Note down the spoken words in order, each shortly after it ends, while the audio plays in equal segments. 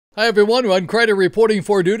Hi everyone, Ron Crider reporting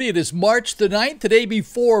for duty. It is March the 9th, the day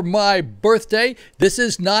before my birthday. This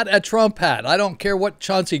is not a Trump hat. I don't care what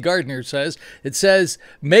Chauncey Gardner says. It says,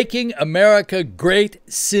 making America great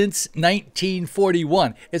since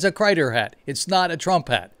 1941. It's a Crider hat. It's not a Trump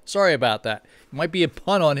hat. Sorry about that. It might be a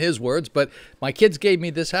pun on his words, but my kids gave me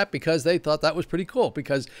this hat because they thought that was pretty cool,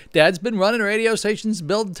 because Dad's been running radio stations,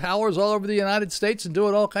 building towers all over the United States and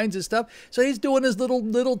doing all kinds of stuff. So he's doing his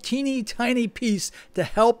little teeny tiny piece to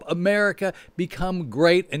help America become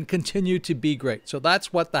great and continue to be great. So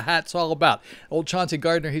that's what the hat's all about. Old Chauncey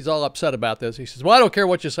Gardner, he's all upset about this. He says, well, I don't care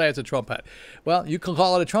what you say, it's a Trump hat. Well, you can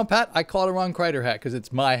call it a Trump hat. I call it a Ron Crider hat because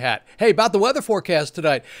it's my hat. Hey, about the weather forecast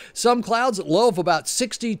tonight. Some clouds, low of about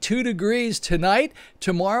 62 degrees tonight.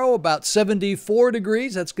 Tomorrow, about 74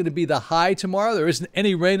 degrees. That's going to be the high tomorrow. There isn't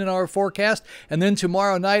any rain in our forecast. And then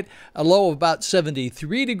tomorrow night, a low of about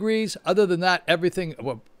 73 degrees. Other than that, everything,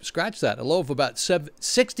 well, scratch that, a low of about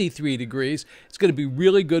 63 degrees. It's going to be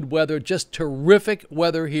really good weather, just terrific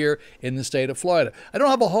weather here in the state of Florida. I don't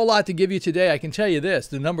have a whole lot to give you today. I can tell you this,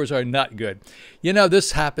 the numbers are not good. You know,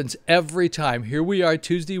 this happens every time. Here we are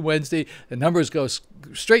Tuesday, Wednesday, the numbers go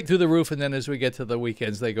straight through the roof, and then as we get to the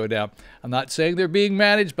weekends, they go down. I'm not saying they're being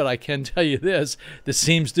managed, but I can tell you this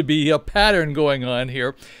seems to be a pattern going on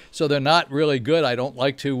here. So they're not really good. I don't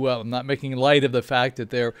like to, I'm not making light of the fact that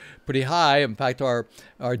they're pretty high. In fact, our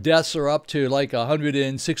deaths are up to like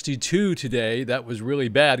 162 today. That was really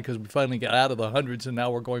bad because we finally got out of the hundreds and now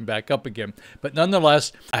we're going back up again. But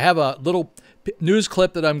nonetheless, I have a little news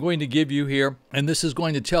clip that I'm going to give you here, and this is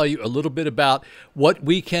going to tell you a little bit about what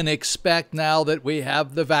we can expect now that we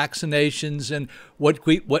have the vaccinations and what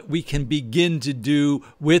we can begin to do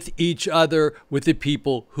with each other, with the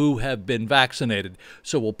people who have been vaccinated.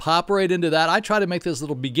 So we'll pop right into that. I try to make this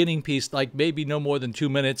little beginning piece like maybe no more than 2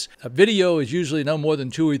 minutes. A video is usually no more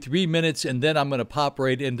than 2 or 3 minutes, and then I'm going to pop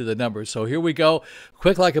right into the numbers. So here we go.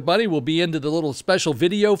 Quick like a bunny, we'll be into the little special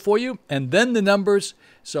video for you, and then the numbers.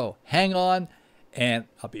 So hang on, and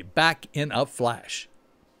I'll be back in a flash.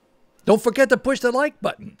 Don't forget to push the like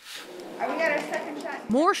button. We got our second shot.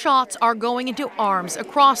 More shots are going into arms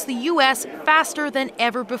across the U.S. faster than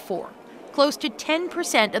ever before. Close to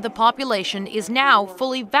 10% of the population is now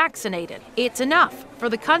fully vaccinated. It's enough for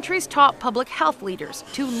the country's top public health leaders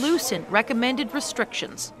to loosen recommended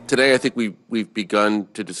restrictions. Today, I think we've begun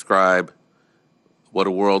to describe what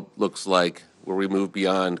a world looks like where we move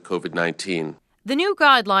beyond COVID-19. The new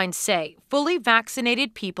guidelines say fully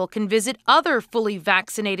vaccinated people can visit other fully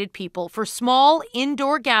vaccinated people for small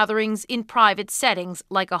indoor gatherings in private settings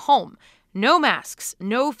like a home. No masks,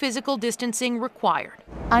 no physical distancing required.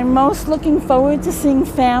 I'm most looking forward to seeing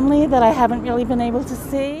family that I haven't really been able to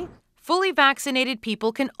see. Fully vaccinated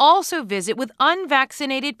people can also visit with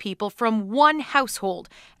unvaccinated people from one household,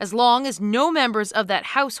 as long as no members of that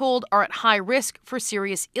household are at high risk for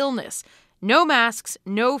serious illness. No masks,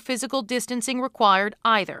 no physical distancing required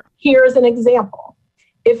either. Here's an example.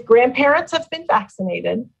 If grandparents have been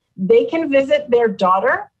vaccinated, they can visit their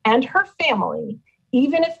daughter and her family,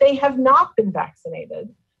 even if they have not been vaccinated,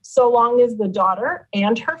 so long as the daughter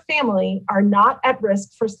and her family are not at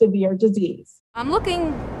risk for severe disease. I'm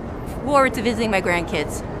looking forward to visiting my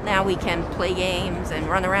grandkids. Now we can play games and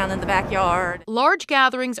run around in the backyard. Large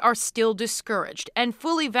gatherings are still discouraged, and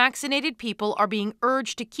fully vaccinated people are being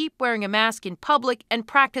urged to keep wearing a mask in public and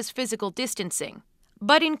practice physical distancing.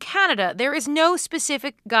 But in Canada, there is no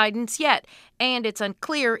specific guidance yet, and it's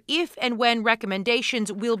unclear if and when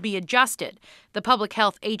recommendations will be adjusted. The Public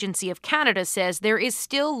Health Agency of Canada says there is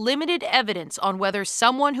still limited evidence on whether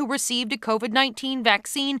someone who received a COVID-19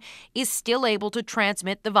 vaccine is still able to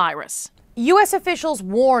transmit the virus. U.S. officials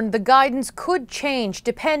warned the guidance could change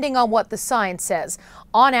depending on what the science says.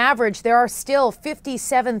 On average, there are still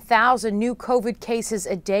 57,000 new COVID cases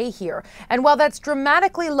a day here. And while that's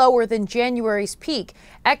dramatically lower than January's peak,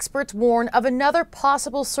 experts warn of another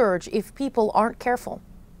possible surge if people aren't careful.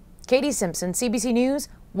 Katie Simpson, CBC News,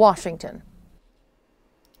 Washington.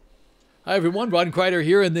 Hi everyone, Ron Crider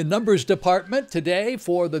here in the numbers department today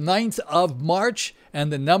for the 9th of March,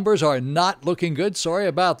 and the numbers are not looking good. Sorry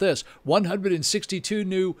about this. 162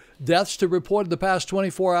 new deaths to report in the past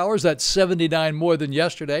 24 hours. That's 79 more than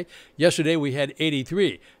yesterday. Yesterday we had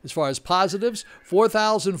 83. As far as positives,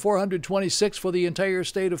 4,426 for the entire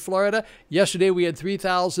state of Florida. Yesterday we had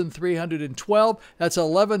 3,312. That's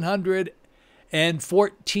 1,100 and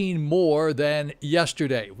 14 more than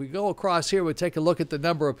yesterday. If we go across here, we'll take a look at the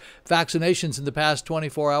number of vaccinations in the past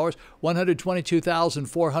 24 hours,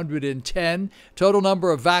 122,410. Total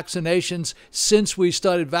number of vaccinations since we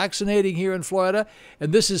started vaccinating here in Florida.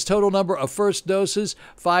 And this is total number of first doses,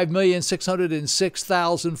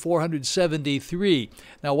 5,606,473.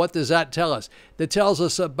 Now, what does that tell us? That tells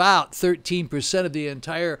us about 13% of the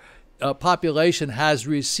entire population has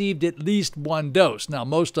received at least one dose. Now,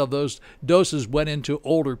 most of those doses went into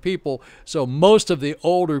older people, so most of the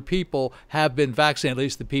older people have been vaccinated, at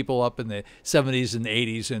least the people up in the 70s and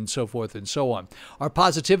 80s and so forth and so on. Our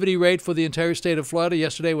positivity rate for the entire state of Florida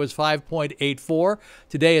yesterday was 5.84.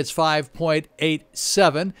 Today it's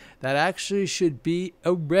 5.87. That actually should be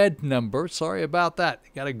a red number. Sorry about that.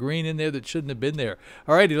 Got a green in there that shouldn't have been there.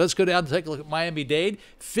 All righty, let's go down and take a look at Miami-Dade.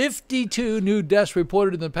 52 new deaths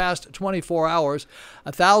reported in the past 24 hours,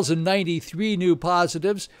 1,093 new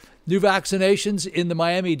positives. New vaccinations in the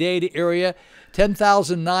Miami-Dade area,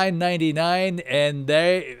 10,999, and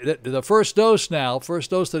the first dose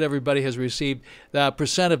that everybody has received, the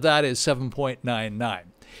percent of that is 7.99.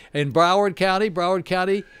 In Broward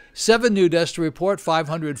County, 7 new deaths to report,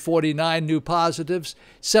 549 new positives,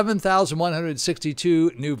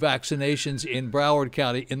 7,162 new vaccinations in Broward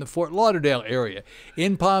County in the Fort Lauderdale area.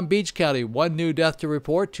 In Palm Beach County, 1 new death to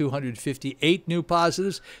report, 258 new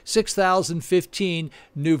positives, 6,015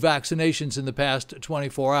 new vaccinations in the past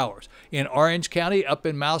 24 hours. In Orange County, up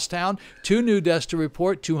in Mousetown, 2 new deaths to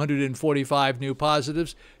report, 245 new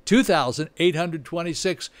positives,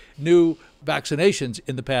 2,826 new vaccinations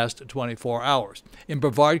in the past 24 hours. In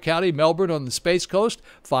Brevard County, Melbourne on the Space Coast,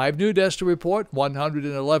 5 new deaths to report,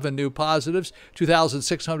 111 new positives,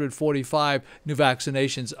 2,645 new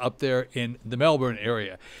vaccinations up there in the Melbourne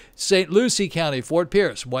area. St. Lucie County, Fort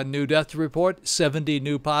Pierce, 1 new death to report, 70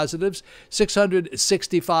 new positives,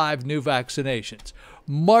 665 new vaccinations.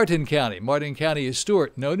 Martin County is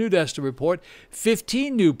Stewart, no new deaths to report,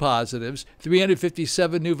 15 new positives,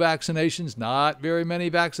 357 new vaccinations, not very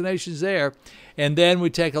many vaccinations there. And then we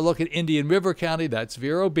take a look at Indian River County, that's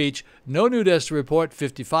Vero Beach, no new deaths to report,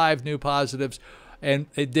 55 new positives, and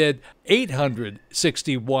it did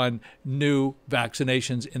 861 new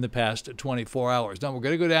vaccinations in the past 24 hours. Now, we're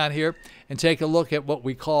going to go down here and take a look at what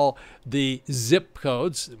we call the zip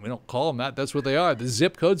codes. We don't call them that. That's what they are, the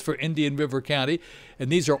zip codes for Indian River County.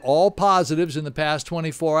 And these are all positives in the past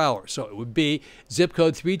 24 hours. So it would be zip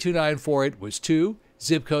code 32948 was 2.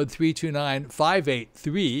 Zip code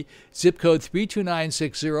 329583, zip code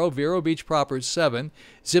 32960, Vero Beach proper 7,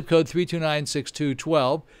 zip code 32962,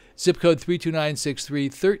 12, zip code 32963,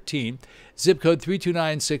 13, zip code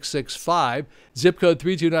 32966, 5, zip code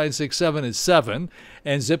 32967 is 7,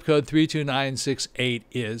 and zip code 32968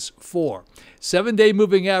 is 4. 7-day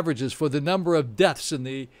moving averages for the number of deaths in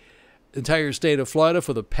the entire state of Florida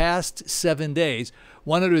for the past 7 days,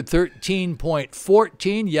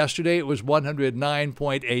 113.14. Yesterday it was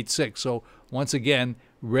 109.86. So once again,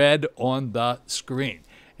 red on the screen.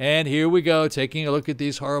 And here we go, taking a look at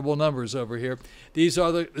these horrible numbers over here. This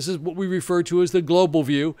is what we refer to as the global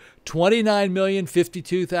view.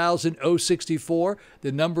 29,052,064,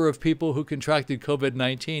 the number of people who contracted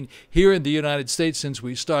COVID-19 here in the United States since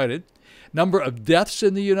we started. Number of deaths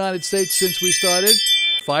in the United States since we started,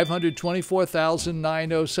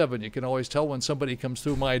 524,907. You can always tell when somebody comes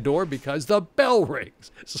through my door because the bell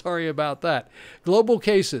rings. Sorry about that. Global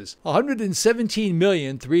cases,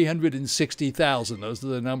 117,360,000. Those are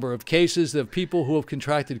the number of cases of people who have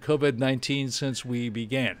contracted COVID-19 since we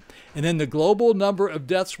began. And then the global number of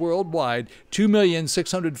deaths worldwide,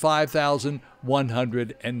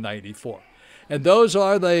 2,605,194. And those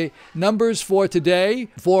are the numbers for today,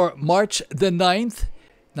 for March the 9th.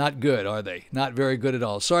 Not good, are they? Not very good at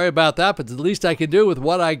all. Sorry about that, but the least I can do with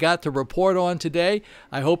what I got to report on today.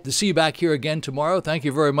 I hope to see you back here again tomorrow. Thank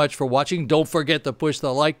you very much for watching. Don't forget to push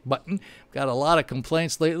the like button. Got a lot of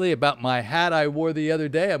complaints lately about my hat I wore the other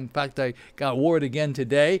day. In fact, I wore it again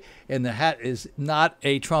today, and the hat is not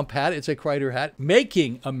a Trump hat. It's a Crider hat.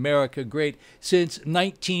 Making America Great since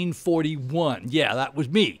 1941. Yeah, that was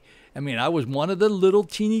me. I mean, I was one of the little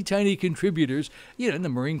teeny tiny contributors, in the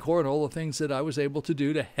Marine Corps and all the things that I was able to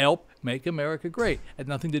do to help make America great. Had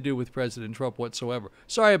nothing to do with President Trump whatsoever.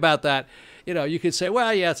 Sorry about that. You could say,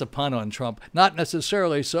 well, yeah, it's a pun on Trump. Not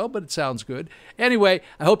necessarily so, but it sounds good. Anyway,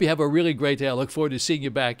 I hope you have a really great day. I look forward to seeing you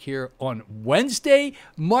back here on Wednesday,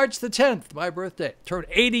 March the 10th, my birthday. Turned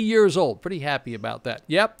 80 years old. Pretty happy about that.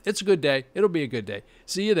 Yep, it's a good day. It'll be a good day.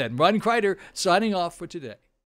 See you then. Ron Crider signing off for today.